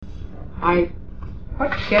I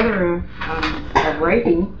put together a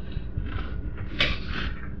writing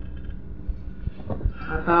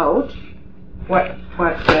about what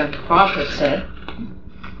Bob had said,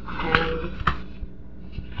 and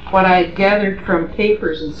what I gathered from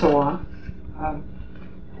papers and so on,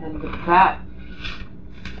 and that.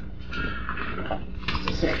 Just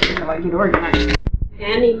a second, until I get organized.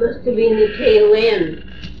 Annie must have been the tail end.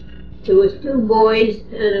 There was 2 boys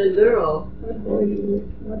and a girl. What boy did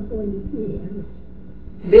you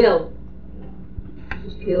see? Bill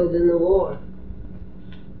was killed in the war.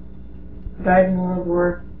 Died in World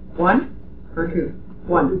War I or II?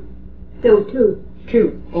 One. No, 2.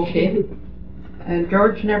 2, okay. And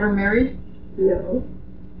George never married? No.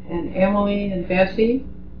 And Emily and Bessie?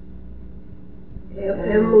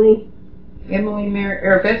 Emily. Emily married,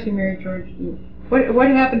 or Bessie married George. What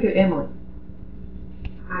happened to Emily?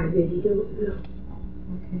 I really don't know.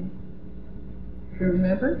 Okay. Do you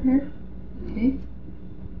remember her? Okay.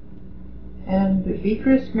 And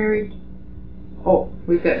Beatrice married,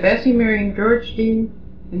 we've got Bessie marrying George Dean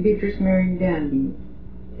and Beatrice marrying Dan Dean.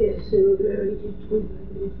 Yes, they were married to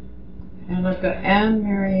 2. And I've got Anne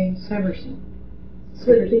marrying Severson.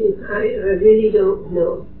 Could be. I really don't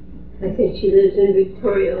know. I think she lives in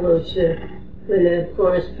Victoria, when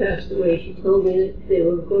Florence passed away, she told me that they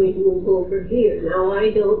were going to move over here. Now,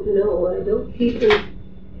 I don't know. I don't keep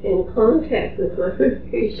in contact with my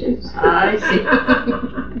patients. I see.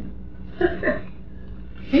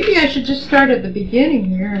 Maybe I should just start at the beginning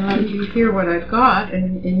here and let you hear what I've got,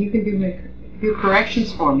 and you can do a few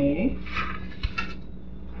corrections for me.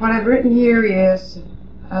 What I've written here is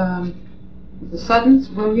the Suttons,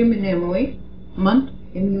 William and Emily, Munt,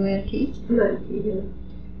 M-U-N-T. Munt, yeah.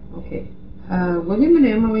 Okay. William and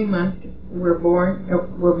Emily Munt were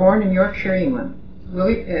born in Yorkshire, England.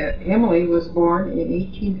 Emily was born in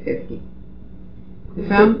 1850.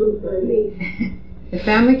 The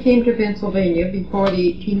family came to Pennsylvania before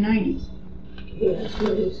the 1890s. Yes,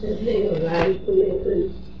 Mother said they arrived from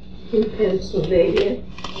England in Pennsylvania,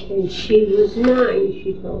 and she was 9,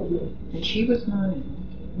 she told me. And she was 9.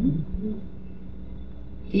 Mm-hmm.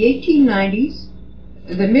 The 1890s,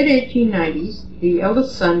 the mid-1890s, the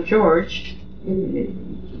eldest son, George, moved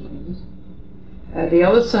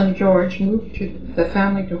the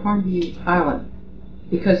family to Hornby Island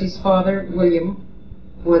because his father, William,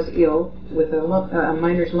 was ill with a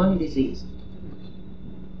miner's lung disease.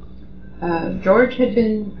 George had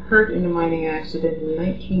been hurt in a mining accident in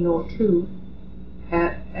 1902,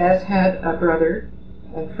 as had a brother,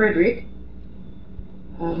 Frederick.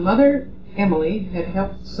 Mother Emily had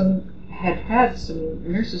had some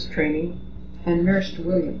nurses training and nursed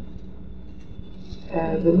William.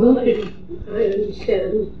 I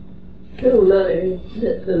understand through Mother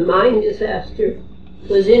that the mine disaster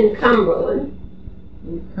was in Cumberland.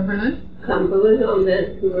 In Cumberland? Cumberland on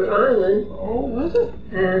Vancouver Island. Oh, was it?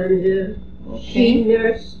 And she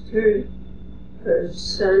nursed her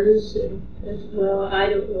sons as well. I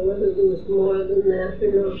don't know whether there was more than that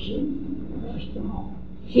or not. She nursed them all.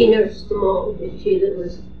 She nursed them all, did she? That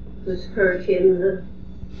was hurt in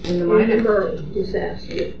the mine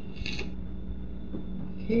disaster.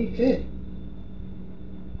 Okay, good.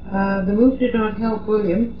 The move did not help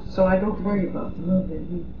William, so I don't worry about the move.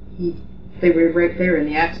 They were right there in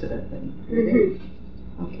the accident. Mm-hmm.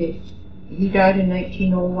 Okay. He died in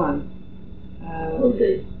 1901.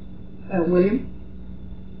 Okay. William?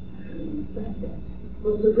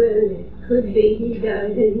 Well, the granddad could be. He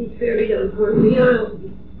died and he's buried on Hornby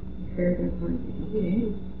Island. Buried on Hornby.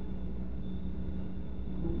 Okay.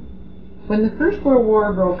 When the First World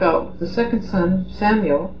War broke out, the second son,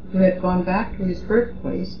 Samuel, who had gone back to his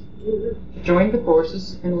birthplace, joined the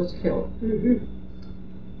forces and was killed. Mm-hmm.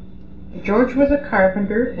 George was a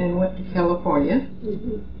carpenter and went to California.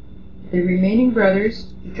 Mm-hmm. The remaining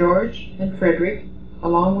brothers, George and Frederick,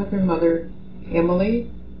 along with their mother, Emily,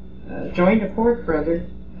 joined a fourth brother,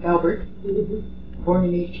 Albert, born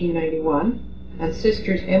in 1891, and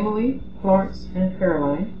sisters Emily, Florence, and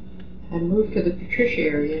Caroline, and moved to the Patricia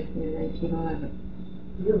area in 1911.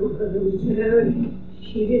 No, Mother was married.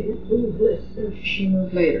 She didn't move with them. She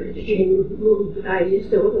moved later, did She she? moved. I just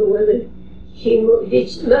don't know whether she moved.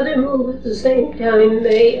 Did Mother move at the same time,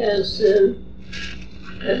 May, as the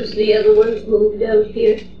other ones moved out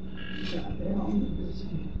here?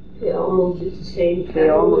 They all moved at the same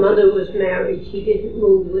time. Mother was married. She didn't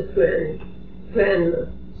move with Grandma.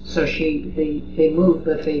 So they moved,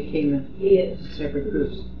 but they came in Yes. separate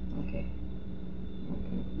groups. Okay.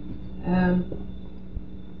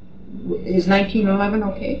 Is 1911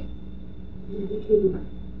 okay?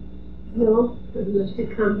 No, it must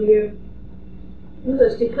have come here He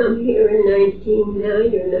must have come here in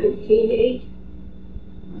 1909 or 1908,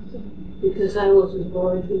 because I wasn't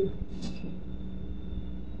born here.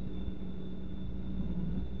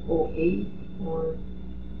 Oh, 8 or...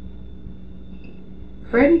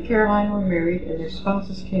 Fred and Caroline were married and their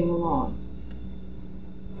spouses came along.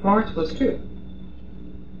 Florence was too.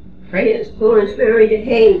 Right? Yes, Florence married a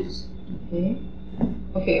Hayes. Okay.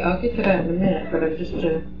 Okay, I'll get to that in a minute, but I'm just put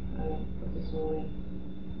this away.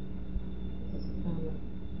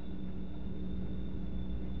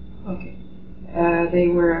 Okay. They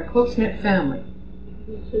were a close-knit family.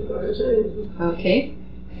 As far as I know. Okay.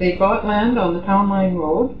 They bought land on the Town Line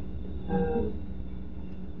Road,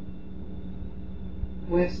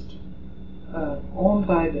 owned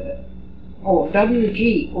by the... Oh,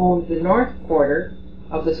 WG owned the north quarter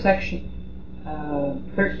of the section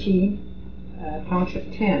 13,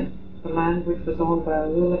 Township 10, the land which was owned by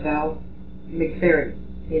Lilibel McFarlane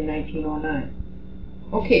in 1909.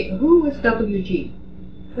 Okay, who was WG?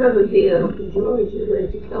 That would be Uncle George who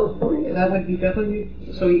went to California. That would be W.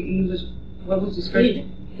 So he was. What was his first name?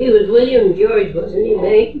 He was William George, wasn't he,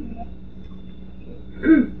 May?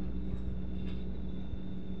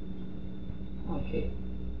 Okay.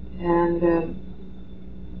 And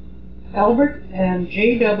Albert and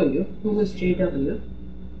J.W. Who was J.W.?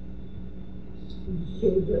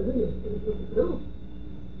 J.W. No.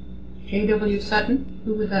 J.W. Sutton?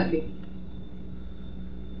 Who would that be?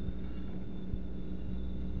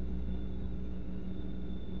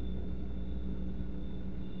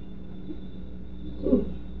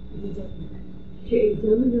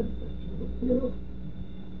 J.W. No.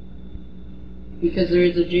 Because there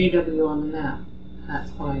is a J.W. on the map.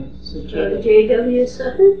 That's why it's a J.W. J.W.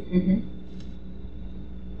 Sutton? Mm-hmm.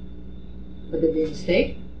 Would it be a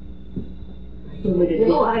mistake? Who would it be?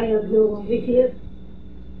 No, I have no idea.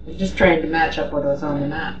 I'm just trying to match up what was on the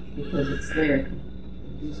map because it's there.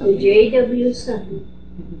 The J.W. Sutton.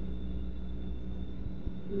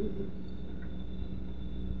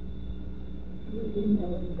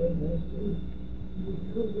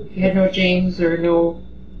 You had no James or no...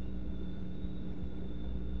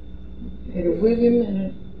 You had a William and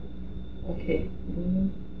a... Okay.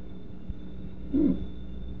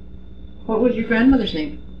 What was your grandmother's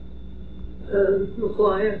name?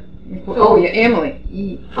 McGuire. Oh, yeah,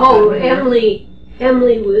 Emily. Oh, Emily.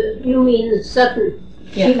 Emily was... You mean Sutton.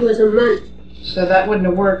 Yeah. She was a month. So that wouldn't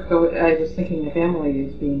have worked, though I was thinking of Emily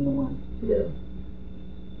as being the one. No.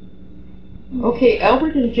 Okay,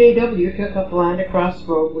 Albert and J.W. took up land across the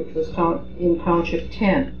road, which was in Township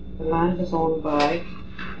 10. The land was owned by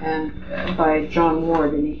John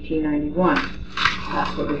Ward in 1891.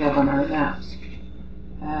 That's what we have on our maps.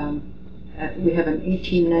 We have an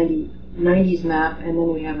 1890s map, and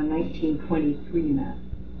then we have a 1923 map,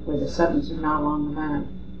 where the Suttons are now on the land.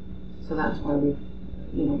 So that's why we,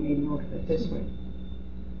 made note of it this way.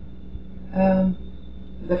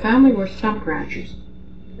 The family were stump ranchers.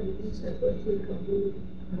 Maybe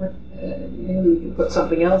we could put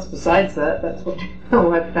something else besides that. That's what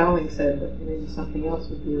Dowling said, but maybe something else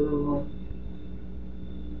would be a little more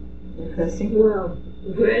interesting. Well,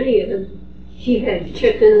 Granny, she had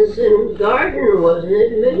chickens and garden, wasn't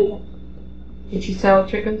it, Minnie? Did she sell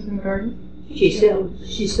chickens in the garden? She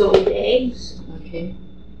sold eggs. Okay.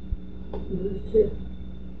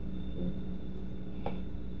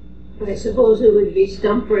 I suppose it would be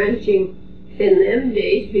stump ranching in them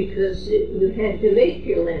days because you had to make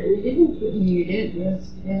your land, didn't you? You did,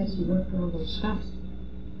 yes. Yes, you worked on those stumps.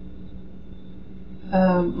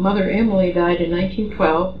 Mother Emily died in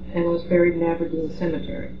 1912 and was buried in Aberdeen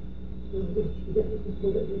Cemetery.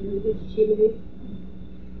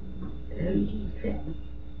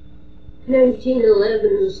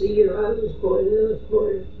 1911 was the year I was born. I was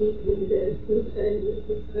born in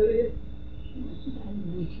Victoria.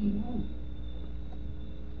 1909?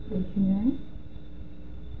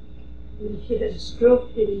 She had a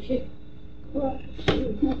stroke, didn't she? Well, she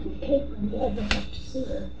was making cake when Dad went up to see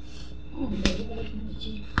her. And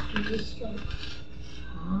she was stroke.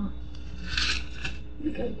 Ah,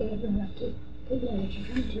 Because Dad went up to let her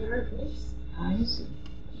come to our place. I see.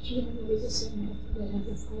 She had always the same after they had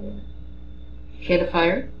the fire. She had a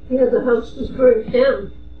fire? Yeah, the house was burned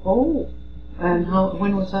down. Oh. And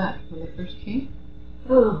when was that? When they first came?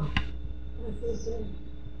 Oh, That was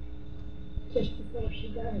just before she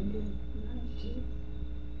died in 19.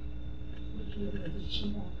 Which year did she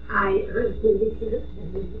die? I really can't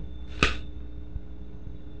remember.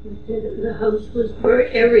 The house was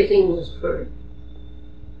burnt, everything was burnt.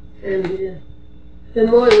 And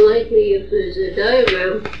more than likely, if there's a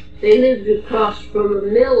diagram, they lived across from a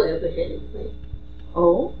mill, evidently.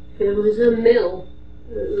 Oh? There was a mill,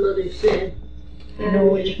 Mother said, Do you know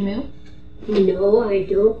which mill? No, I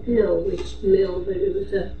don't know which mill, but it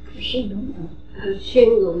was a Shingle mill.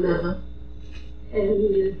 shingle mill. Uh-huh.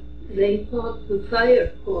 And they fought the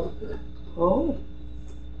fire for her. Oh.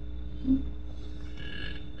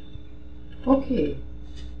 Okay.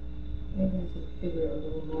 Maybe I can figure out a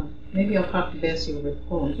little more. Maybe I'll talk to Bessie over the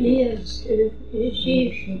phone. Yes,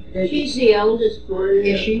 she's the eldest one.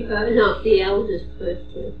 Is she? Not the eldest, but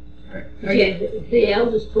Are you- the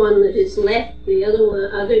eldest one that is left. The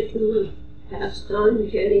other two have passed on.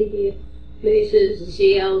 Jenny the Mason is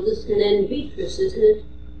the eldest, and then Beatrice, isn't it?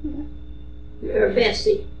 Or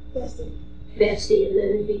Bessie. Bessie. Bessie, and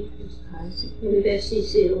then Beatrice. I see. And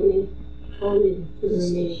Bessie's the only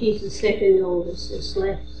she's the second oldest that's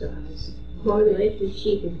left, so I see. more likely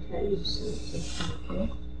she can tell you something.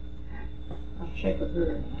 Okay. I'll check with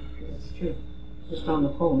her after that's true. Just on the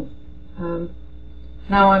phone.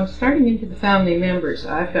 Now I'm starting into the family members.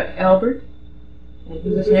 I've got Albert, and he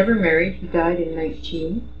was never married. He died in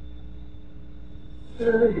 19.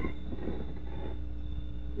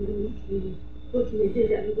 Okay,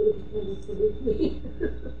 did I go to with me?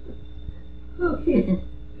 Okay,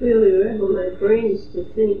 really rattle my brains to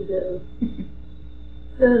think though.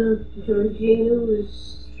 Georgina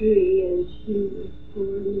was 3 and she was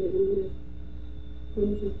born in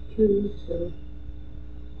 42, so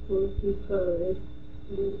 45,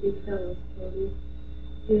 lived in California.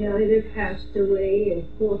 They either passed away in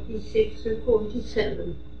 46 or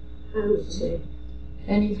 47, I would say.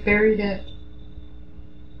 And he's buried at.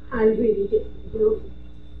 I really don't know.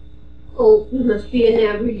 Oh, he must be in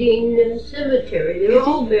Aberdeen Cemetery. They're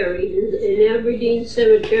all buried in Aberdeen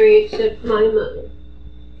Cemetery except my mother.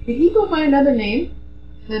 Did he go by another name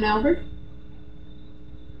than Albert?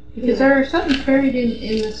 Because there are Suttons buried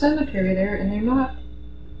in the cemetery there, and they're not.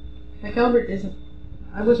 Like Albert isn't.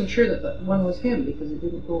 I wasn't sure that the one was him because it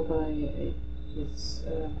didn't go by his.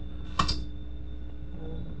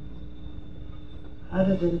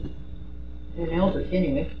 Other than Albert,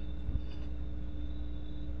 anyway.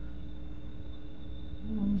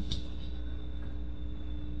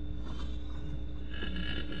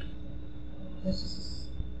 This is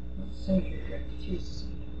cemetery record. Jesus.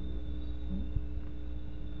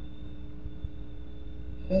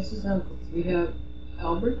 This is uncles. We have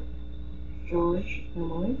Albert, George,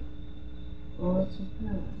 Emily, Florence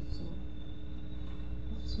McFarlane. So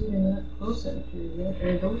let's see in that close cemetery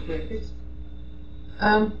there. Those records.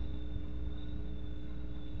 I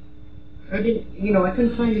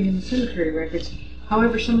couldn't find it in the cemetery records.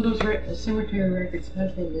 However, some of those cemetery records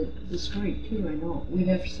have been destroyed too, I know. We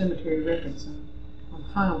have cemetery records on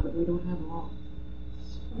file, but we don't have them all.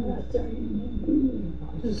 So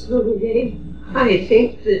I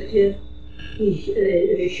think that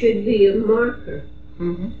there should be a marker.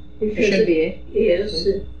 Mm-hmm. There should be, eh? Yes.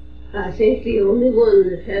 I think the only one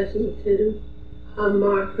that hasn't a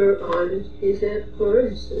marker on it is Aunt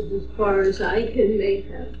Florence, as far as I can make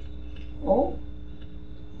out. Oh,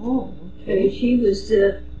 okay. And she was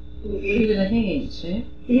the... She was a Haynes, eh?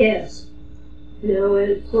 Yes. Now,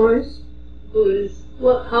 Aunt Florence was...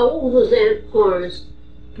 Well, how old was Aunt Florence?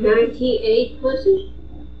 98, was it?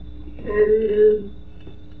 And,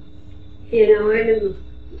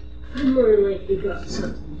 I more likely got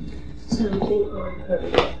something on her.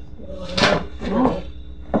 Oh.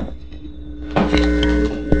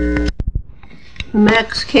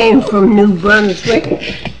 Max came from New Brunswick.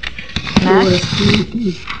 Max?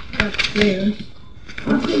 Up there.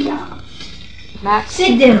 Max?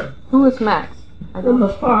 Sit down. Who is Max? From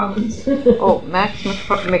McFarlane's. Oh, Max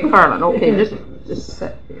McFarlane. Okay, just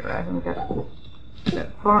sit here. I haven't got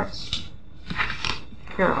Florence.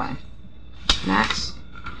 Caroline. Max.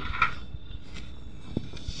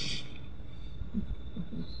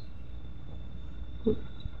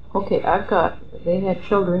 Okay, I've got, they had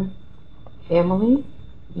children. Emily,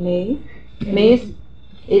 May. May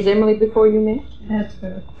is Emily before you, May? That's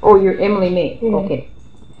her. Oh, you're Emily May. Yeah. Okay.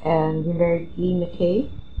 And you married E. McKay?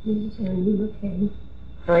 Yes, Ernie McKay.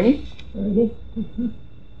 Ernie? Ernie.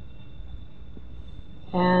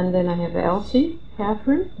 And then I have Elsie,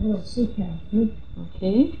 Catherine. Elsie, Catherine.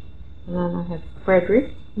 Okay. And then I have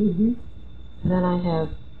Frederick. Mm-hmm. And then I have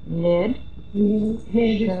Ned. Ned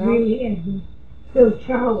is really Edward. So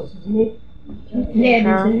Charles, isn't it? Ned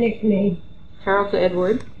is a nickname. Charles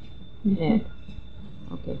Edward. Ned.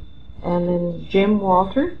 Okay. And then Jim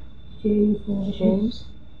Walter. James Walter. James.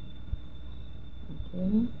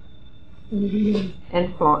 Okay. Mm-hmm.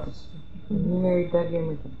 And Florence. And you married Doug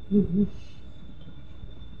Emerson. Mm-hmm.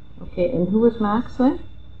 Okay, and who was Max then?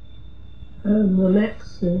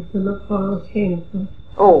 Max, the McFarlane came from.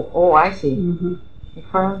 Oh, I see. Mm-hmm.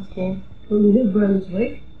 McFarlane came From New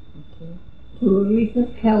Brunswick. okay. Eureka,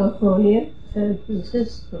 California, San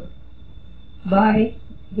Francisco. By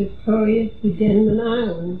Victoria to Denman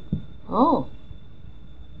Island. Oh.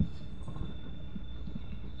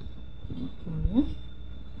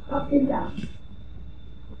 Up and down.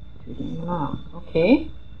 Okay.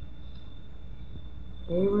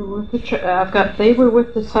 They were with the they were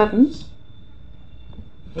with the Suttons.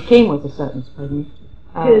 They came with the Suttons, pardon me.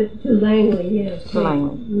 To Langley, yes. To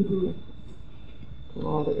Langley. Mm-hmm.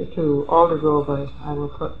 To Aldergrove, I will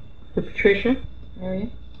put. To Patricia area.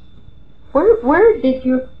 Where did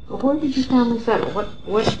your family settle?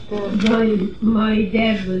 My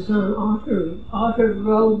dad was on Otter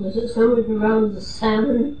Road. Was it somewhere around the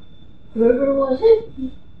Salmon River? Was it?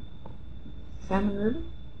 Salmon River?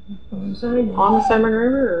 On the Salmon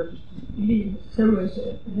River, or? Somewhere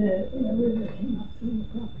the river came up through the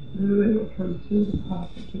property. The river comes through the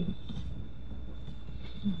property.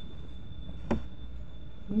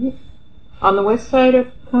 On the west side of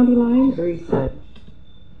county line or east side?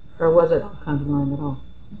 Or was it county line at all?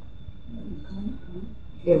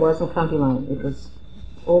 It wasn't county line. It was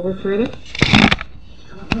over further?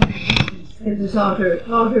 It was Otter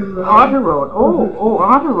Road. Otter Road. Oh,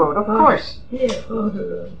 Otter Road, of course. Yeah, Otter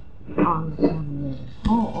Road. On the Salmon River.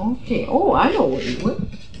 Oh, okay. Oh, I know where you were.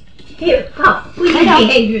 Here, come. Will you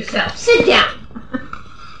behave yourself? Sit down.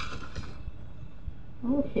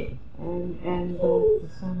 Okay. And the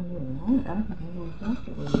Salmon River. I know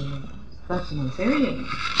exactly where you were. That's a nice area.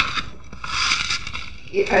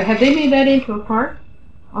 Have they made that into a park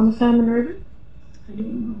on the Salmon River? I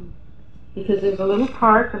don't know. Because there's a little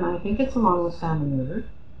park, and I think it's along the Salmon River.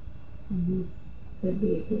 Mm-hmm.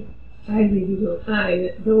 I really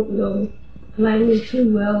don't know Langley too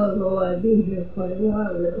well, although I've been here quite a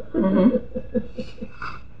while now. Mm-hmm.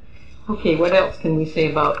 Okay, what else can we say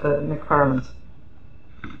about the McFarlanes?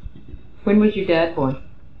 When was your dad born?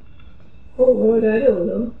 Oh, Lord, I don't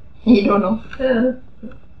know. You don't know?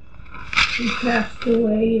 He passed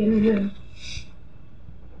away in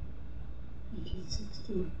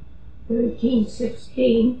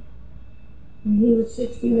 1916. And he was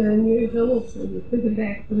 69 years old, so you figure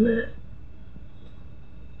back from that.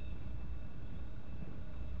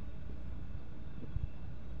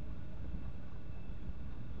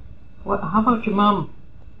 How about your mom?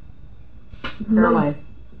 Caroline?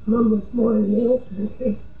 Mom was born in the old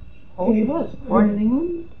country. Oh, she was? Born in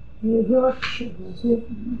England? In Yorkshire, wasn't it?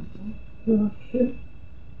 Yorkshire.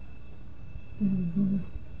 And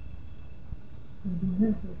I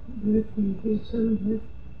have a birthday here somewhere.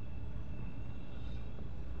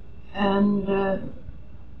 And,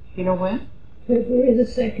 you know when? February the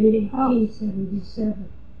 2nd, 1877.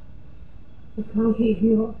 The county of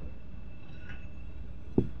York.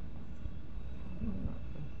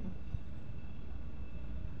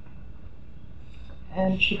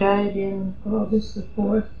 And she died in August the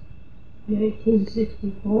 4th,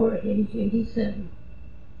 1964, at age 87.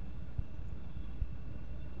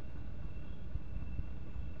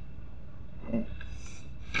 Okay.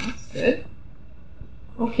 That's good.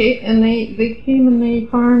 Okay, and they came and they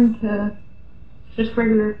farmed just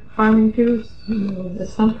regular farming too? No, the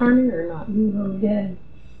sun farming or not? No, Dad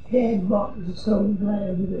bought and sold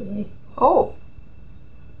land really. Oh.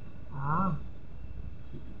 Ah.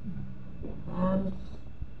 And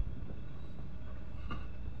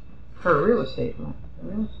for a real estate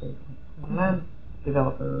land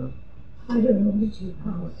developer. I don't know what you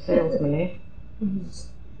call it. Salesman, eh? He's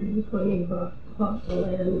when he bought the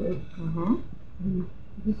land and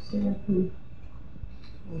he set up and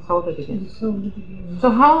sold it again. Sold it again. So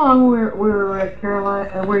how long were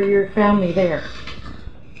Caroline? Were your family there?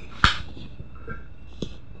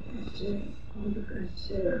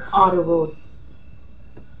 Otter Road.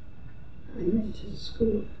 I went to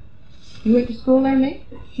school. You went to school there, Nate?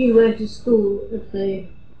 She went to school at the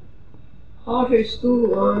Otter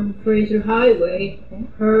School on Fraser Highway. Okay.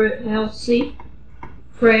 Her, Elsie,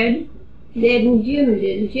 Fred, Ned and Jim,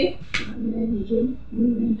 didn't you? Ned and Jim.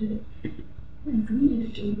 We went to what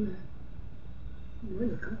do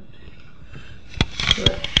you call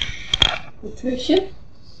it? Patricia?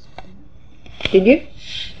 Did you?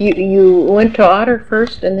 You went to Otter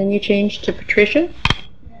first and then you changed to Patricia?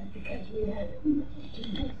 Yeah, because we had to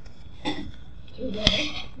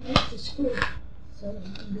go to school, so we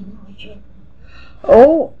didn't know each other.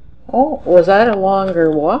 Oh, was that a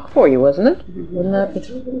longer walk for you, wasn't it? Wasn't that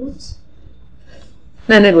Through the woods.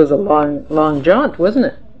 Then it was a long jaunt, wasn't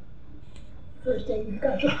it? First day we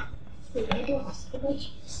got lost.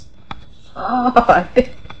 Oh, I think.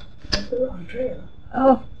 Went the wrong trail.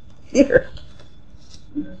 Oh, dear.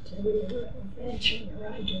 But we were eventually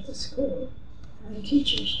arrived at the school, and the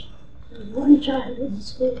teachers. There was one child in the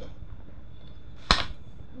school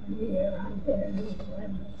year I'm there doing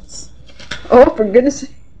lemons. Oh, for goodness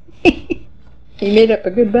sake. You made up a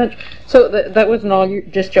good bunch. So that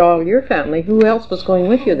wasn't just all your family. Who else was going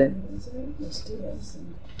with you then? The Steels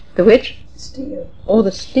and The which? Steel. Oh,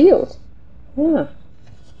 the Steels. Yeah.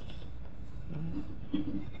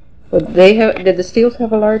 Well, did the Steels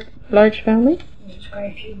have a large family? There's quite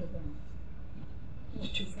a few of them. There's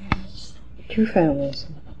 2 families. 2 families.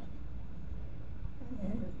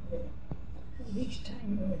 And each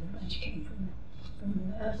time the bunch came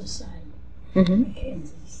from the other side. Mm-hmm.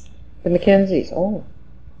 Mackenzies. The Mackenzies. Oh,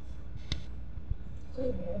 So we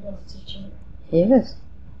had lots of children. yes.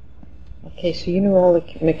 Okay, so you know all the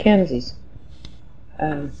Mackenzies.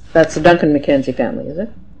 That's the Duncan Mackenzie family, is it?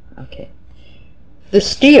 Okay. The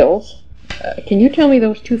Steels. Can you tell me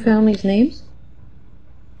those 2 families' names?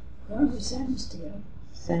 One was Sam Steel.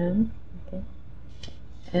 Sam. Okay.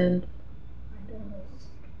 And I don't know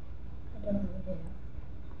the name.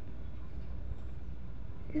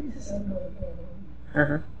 I don't know the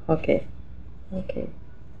other one. Okay. Okay.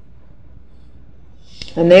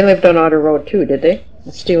 And they lived on Otter Road too, did they?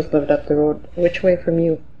 The Steels lived up the road. Which way from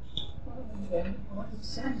you? One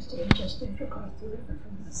Sam Steel just lived across the river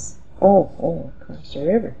from us. Oh, across the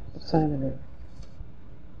river, the Simon River.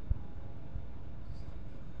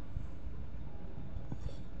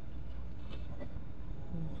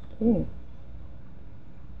 Okay.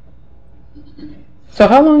 So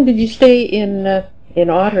how long did you stay in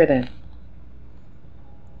Otter then?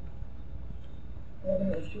 There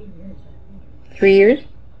were 3 years, I think. 3 years?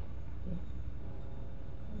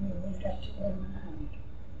 We moved up to Vermont.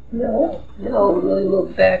 No, we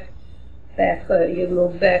moved back, you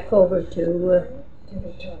moved back over to, To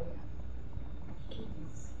Victoria.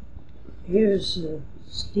 here's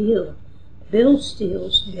Steel. Bill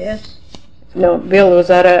Steele's, yes. No, Bill, was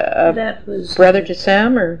that a That was... brother to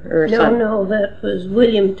Sam or son? No, that was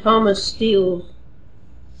William Thomas Steele.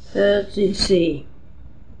 Let's see.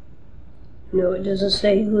 No, it doesn't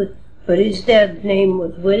say who, but his dad's name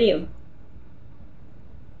was William.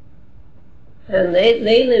 And they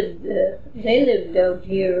lived out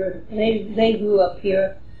here. They grew up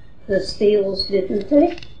here. The Steeles, didn't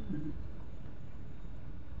they?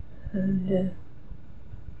 And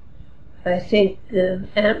I think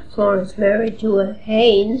Aunt Florence, married to a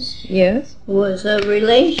Haynes, Yes. was a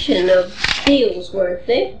relation of Steele's, weren't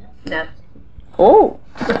they? No. Oh,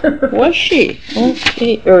 was she?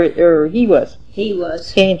 Okay, or he was. He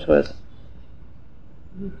was. Haynes was.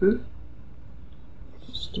 Mm-hmm.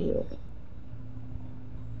 Steele.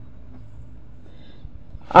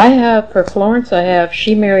 For Florence,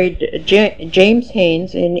 she married James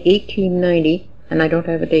Haynes in 1890, and I don't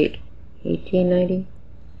have a date. 1890?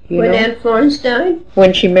 Do you When know? Aunt Florence died?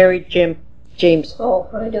 When she married James. Oh,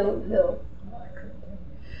 I don't know.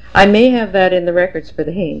 I may have that in the records for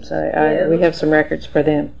the Haynes. We have some records for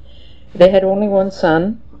them. They had only one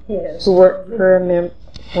son, Yes. who worked for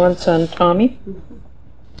one son, Tommy.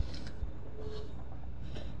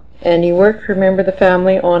 And he worked for a member of the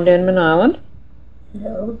family on Denman Island.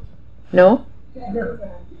 No. No? No.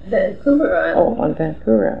 Vancouver Island. Oh, on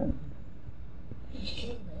Vancouver Island.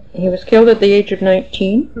 He was killed at the age of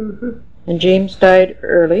 19, Mm-hmm. and James died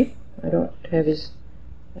early. I don't have his...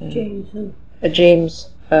 James. James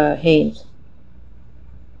Haynes.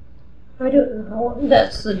 I don't know how old.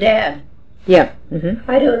 That's the dad. Yeah. Mm-hmm.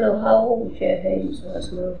 I don't know how old Jed Haynes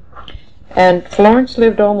was, no. And Florence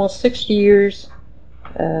lived almost 60 years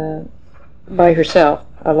by herself,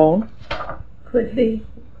 alone, Could be.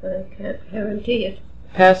 I can't guarantee it.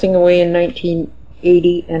 passing away in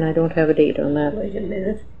 1980, and I don't have a date on that. Wait a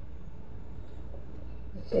minute.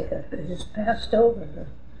 I think I just passed over her.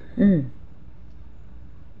 Mm.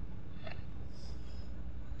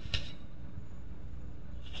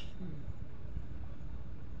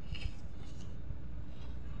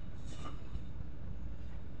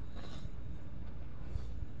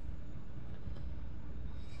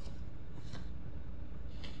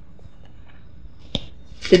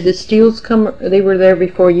 Did the Steeles come? They were there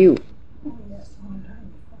before you, Oh, yes, one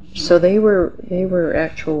time before. so they were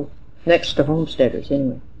actual next to homesteaders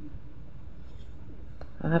anyway.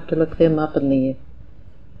 I'll have to look them up in the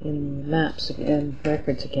maps and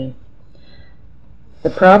records again. The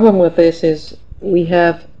problem with this is we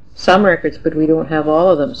have some records, but we don't have all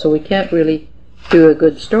of them, so we can't really do a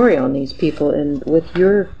good story on these people. And with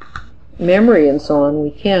your memory and so on,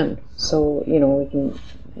 we can. So we can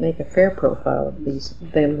make a fair profile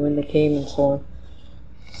of them when they came and so on.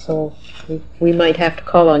 So we might have to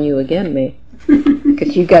call on you again, May,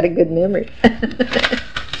 because you got a good memory,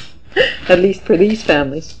 at least for these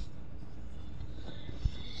families.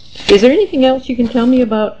 Is there anything else you can tell me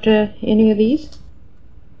about any of these?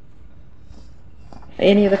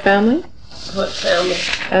 any of the family? What family?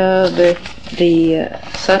 The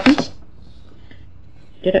Suttons.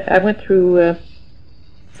 I went through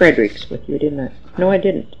Frederick's with you, didn't I? No, I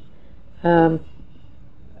didn't. What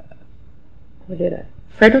did I?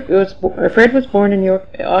 Fred was born in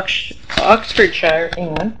Oxfordshire,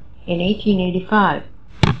 England, in 1885.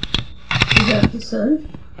 Is that the son?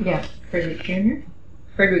 Yeah, Frederick Jr.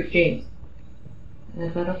 Frederick James.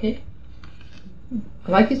 Is that okay?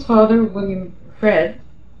 Like his father, William Fred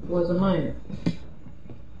was a miner.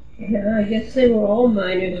 Yeah, I guess they were all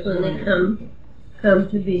miners when they come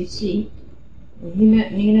to BC. And he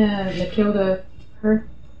met Nina Matilda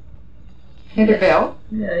Heather Bell.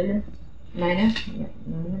 Nina. Nina? Yeah,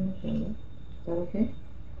 Nina Matilda. Is that okay?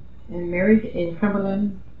 And married in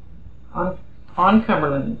Cumberland, on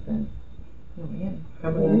Cumberland then. Oh, yeah.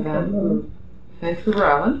 Cumberland, Vancouver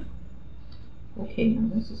Island. Okay, now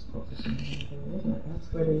this is focusing on here, isn't it? That's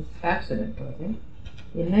where the accident was, eh?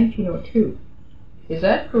 In 1902. Is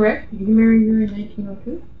that correct? Did you marry her in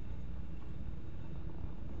 1902?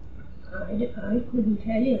 I couldn't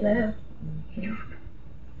tell you that.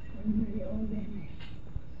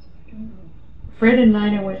 Fred and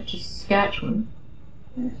Nina went to Saskatchewan.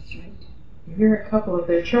 That's right. Here a couple of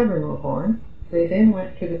their children were born. They then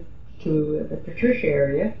went to the Patricia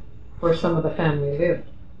area where some of the family lived.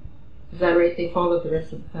 Is that right? They followed the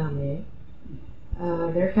rest of the family,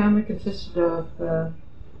 eh? Their family consisted of,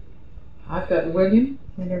 I've got William,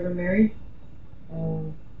 who never married,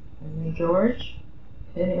 and then George,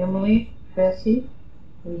 then Emily, Bessie,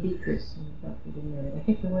 and Beatrice. And I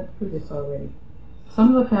think we went through this already.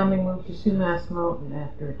 Some of the family moved to Sumas Mountain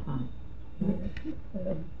after a time.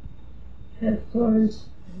 And Florence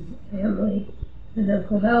family and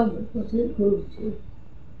Uncle Albert was moved to.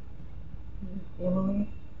 Emily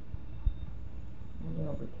and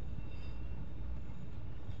Albert.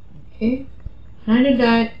 Okay. Nina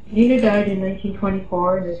died in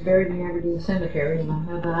 1924 and is buried in Aberdeen Cemetery, and I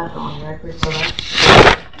have that on record, so that's...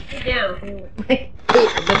 Yeah. The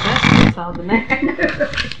best sound in there.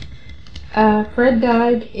 Fred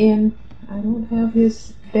died in, I don't have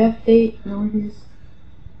his death date, nor his,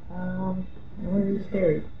 where he's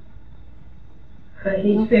buried.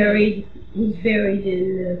 He's buried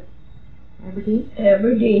in Aberdeen?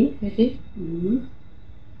 Aberdeen. Is he? Mm-hmm.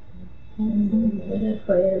 That's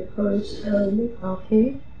why Florence telling me.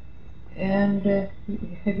 Okay. And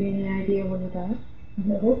have you any idea when he died?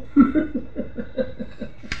 No.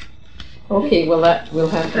 Okay, well that we'll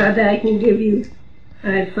have to... I can give you,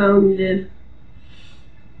 I found,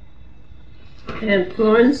 and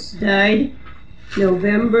Florence died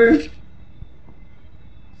November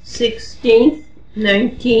 16th,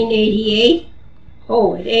 1988.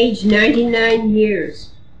 Oh, at age 99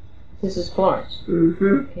 years. This is Florence.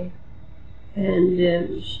 Mm-hmm. Okay.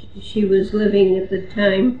 And she was living at the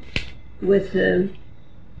time with her,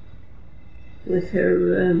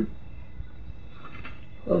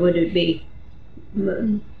 what would it be?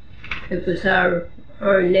 It was our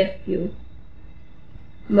nephew.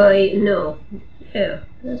 Yeah,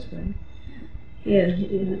 that's right. Yeah,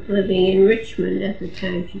 he was living in Richmond at the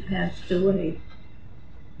time she passed away.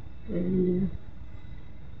 And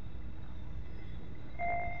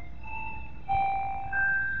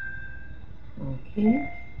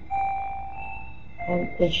Okay.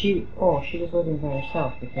 And she was living by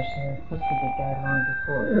herself because her husband had died long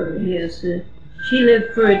before. yes, she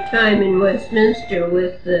lived for a time in Westminster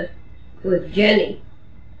with Jenny.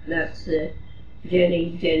 That's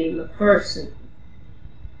Jenny McPherson.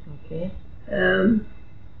 Okay. And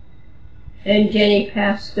Jenny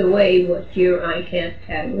passed away what year I can't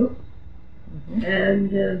tell you. Mm-hmm.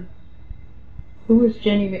 And who was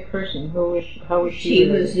Jenny McPherson? How was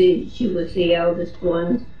she? She was the eldest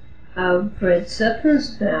one of Fred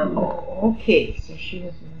Suttons' family. Oh, okay. So she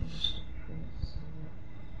was.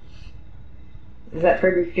 Is that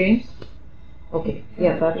Frederick James? Okay.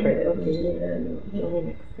 Yeah, that's right. Okay.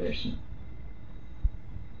 Jenny McPherson.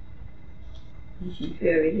 She's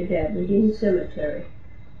buried at Aberdeen Cemetery.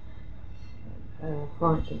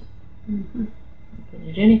 Florence. Mm-hmm.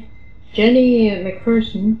 Okay. Jenny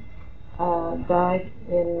McPherson died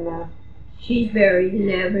in... she's buried in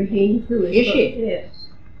Aberdeen too. Is she? Yes.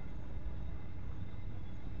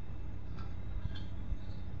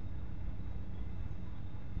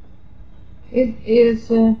 It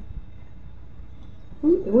is...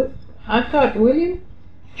 I've got William,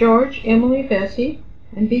 George, Emily, Bessie,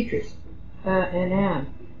 and Beatrice, and Anne.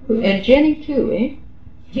 And Jenny too, eh?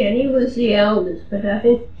 Jenny was the eldest, but I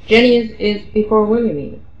think... Jenny is before William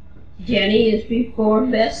even. Jenny is before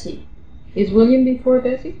Bessie. Is William before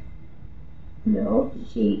Bessie? No,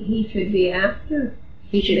 he should be after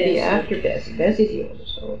He should Bessie. be after Bessie. Bessie's the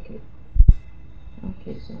oldest. Oh, okay.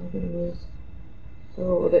 Okay, so I'm going to use.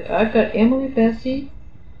 So I've got Emily, Bessie,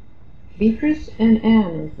 Beatrice, and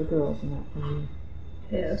Anne as the girls in that family.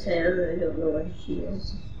 Yes, Anne, I don't know what she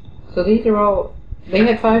is. So these are all. They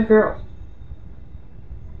had 5 girls.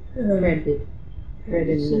 Fred did. Fred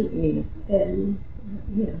and Nina. And,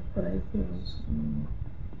 yeah, 5 girls.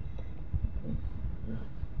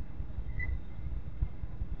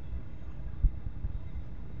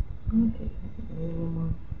 Okay, a little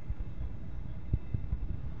more.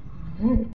 All right.